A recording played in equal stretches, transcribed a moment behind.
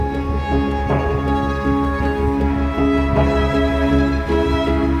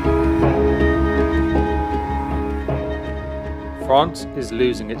France is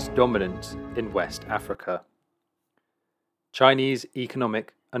losing its dominance in West Africa. Chinese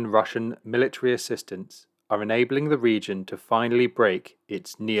economic and Russian military assistance are enabling the region to finally break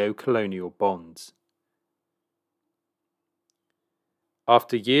its neo-colonial bonds.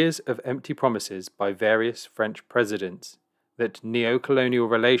 After years of empty promises by various French presidents that neo-colonial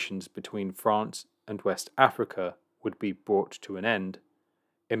relations between France and West Africa would be brought to an end,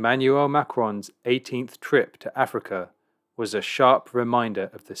 Emmanuel Macron's 18th trip to Africa was a sharp reminder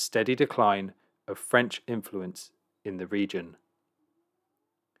of the steady decline of French influence in the region.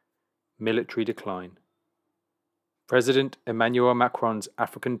 Military decline. President Emmanuel Macron's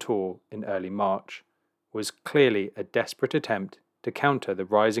African tour in early March was clearly a desperate attempt to counter the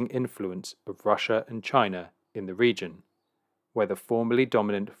rising influence of Russia and China in the region, where the formerly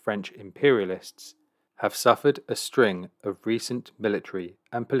dominant French imperialists have suffered a string of recent military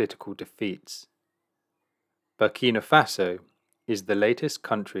and political defeats. Burkina Faso is the latest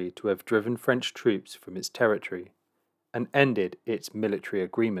country to have driven French troops from its territory and ended its military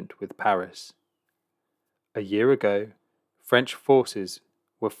agreement with Paris. A year ago, French forces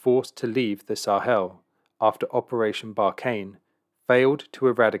were forced to leave the Sahel after Operation Barkhane failed to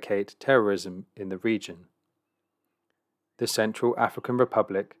eradicate terrorism in the region. The Central African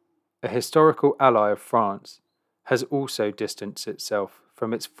Republic, a historical ally of France, has also distanced itself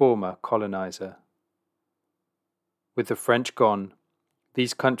from its former colonizer. With the French gone,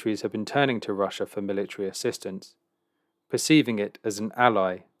 these countries have been turning to Russia for military assistance, perceiving it as an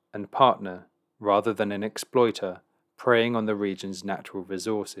ally and partner rather than an exploiter preying on the region's natural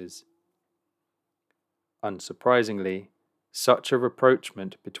resources. Unsurprisingly, such a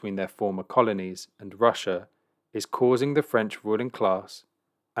rapprochement between their former colonies and Russia is causing the French ruling class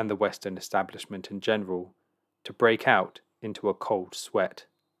and the Western establishment in general to break out into a cold sweat.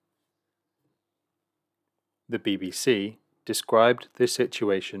 The BBC described the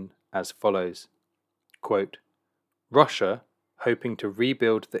situation as follows, quote, Russia, hoping to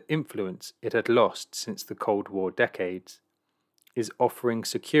rebuild the influence it had lost since the Cold War decades, is offering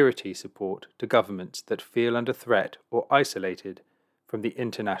security support to governments that feel under threat or isolated from the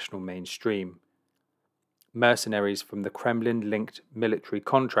international mainstream. Mercenaries from the Kremlin-linked military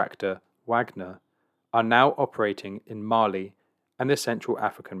contractor Wagner are now operating in Mali and the Central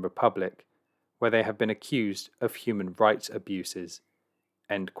African Republic, where they have been accused of human rights abuses.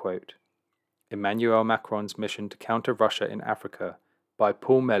 End quote. Emmanuel Macron's mission to counter Russia in Africa by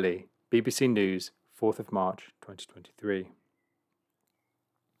Paul Melly, BBC News, 4th of March 2023.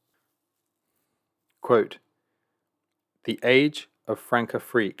 Quote, The age of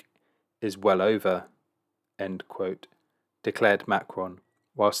Francafrique is well over, end quote, declared Macron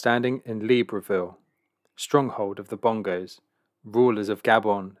while standing in Libreville, stronghold of the Bongos, rulers of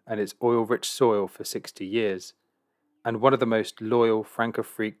Gabon and its oil-rich soil for 60 years, and one of the most loyal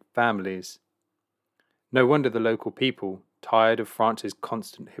Francafrique families. No wonder the local people, tired of France's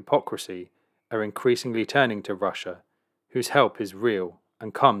constant hypocrisy, are increasingly turning to Russia, whose help is real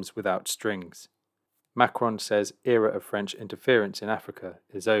and comes without strings. Macron says era of French interference in Africa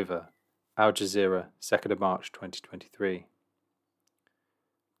is over. Al Jazeera, 2nd of March 2023.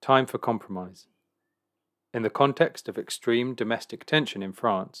 Time for compromise. In the context of extreme domestic tension in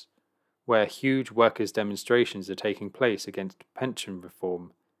France, where huge workers' demonstrations are taking place against pension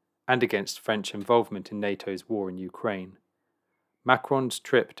reform and against French involvement in NATO's war in Ukraine, Macron's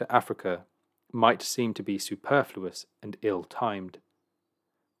trip to Africa might seem to be superfluous and ill-timed.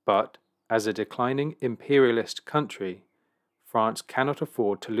 But, as a declining imperialist country, France cannot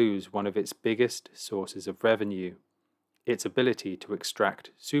afford to lose one of its biggest sources of revenue, its ability to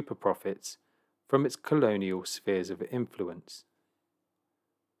extract super profits from its colonial spheres of influence.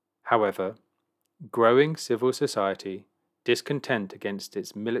 However, growing civil society, discontent against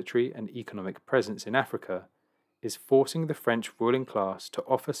its military and economic presence in Africa, is forcing the French ruling class to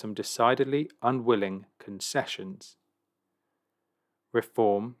offer some decidedly unwilling concessions.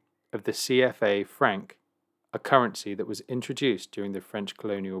 Reform of the CFA franc, a currency that was introduced during the French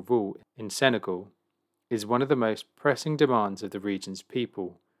colonial rule in Senegal, is one of the most pressing demands of the region's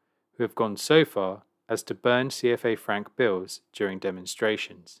people, who have gone so far as to burn CFA franc bills during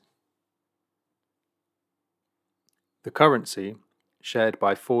demonstrations. The currency, shared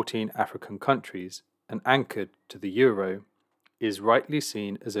by 14 African countries and anchored to the euro, is rightly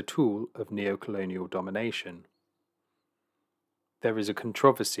seen as a tool of neo-colonial domination. There is a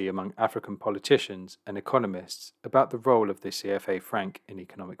controversy among African politicians and economists about the role of the CFA franc in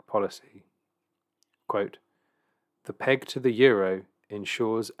economic policy. Quote, The peg to the euro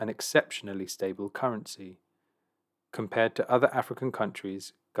ensures an exceptionally stable currency. Compared to other African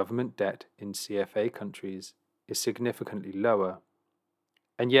countries, government debt in CFA countries is significantly lower,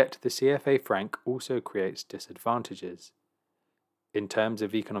 And yet the CFA franc also creates disadvantages. In terms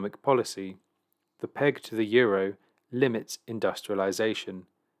of economic policy, the peg to the euro limits industrialization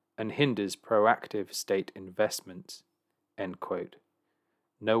and hinders proactive state investments. End quote.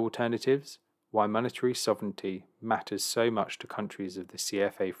 No alternatives? Why monetary sovereignty matters so much to countries of the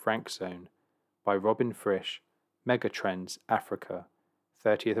CFA franc zone, by Robin Frisch, Megatrends Africa,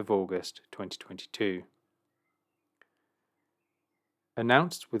 30th of August 2022.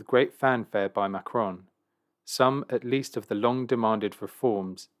 Announced with great fanfare by Macron, some at least of the long-demanded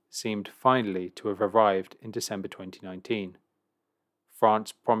reforms seemed finally to have arrived in December 2019.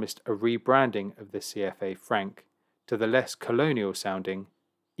 France promised a rebranding of the CFA franc to the less colonial-sounding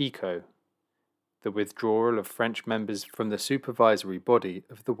ECO, the withdrawal of French members from the supervisory body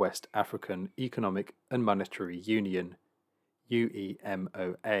of the West African Economic and Monetary Union,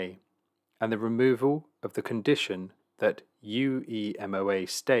 UEMOA, and the removal of the condition that UEMOA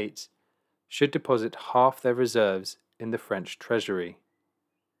states should deposit half their reserves in the French treasury.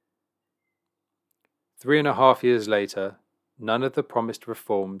 3.5 years later, none of the promised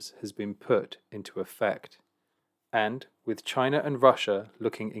reforms has been put into effect. And, with China and Russia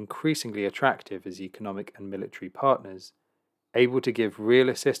looking increasingly attractive as economic and military partners, able to give real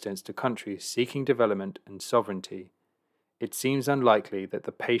assistance to countries seeking development and sovereignty, it seems unlikely that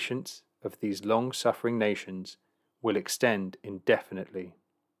the patience of these long-suffering nations will extend indefinitely.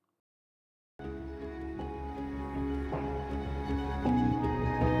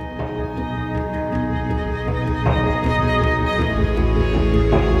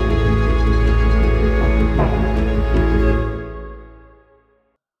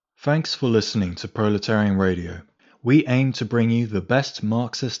 Thanks for listening to Proletarian Radio. We aim to bring you the best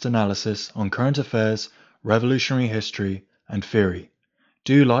Marxist analysis on current affairs, revolutionary history, and theory.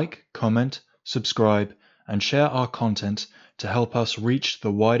 Do like, comment, subscribe, and share our content to help us reach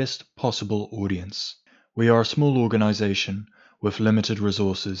the widest possible audience. We are a small organization with limited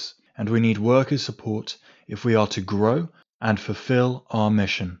resources, and we need worker support if we are to grow and fulfill our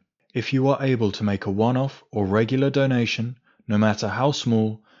mission. If you are able to make a one-off or regular donation, no matter how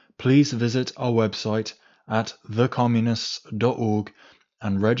small, please visit our website at thecommunists.org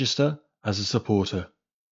and register as a supporter.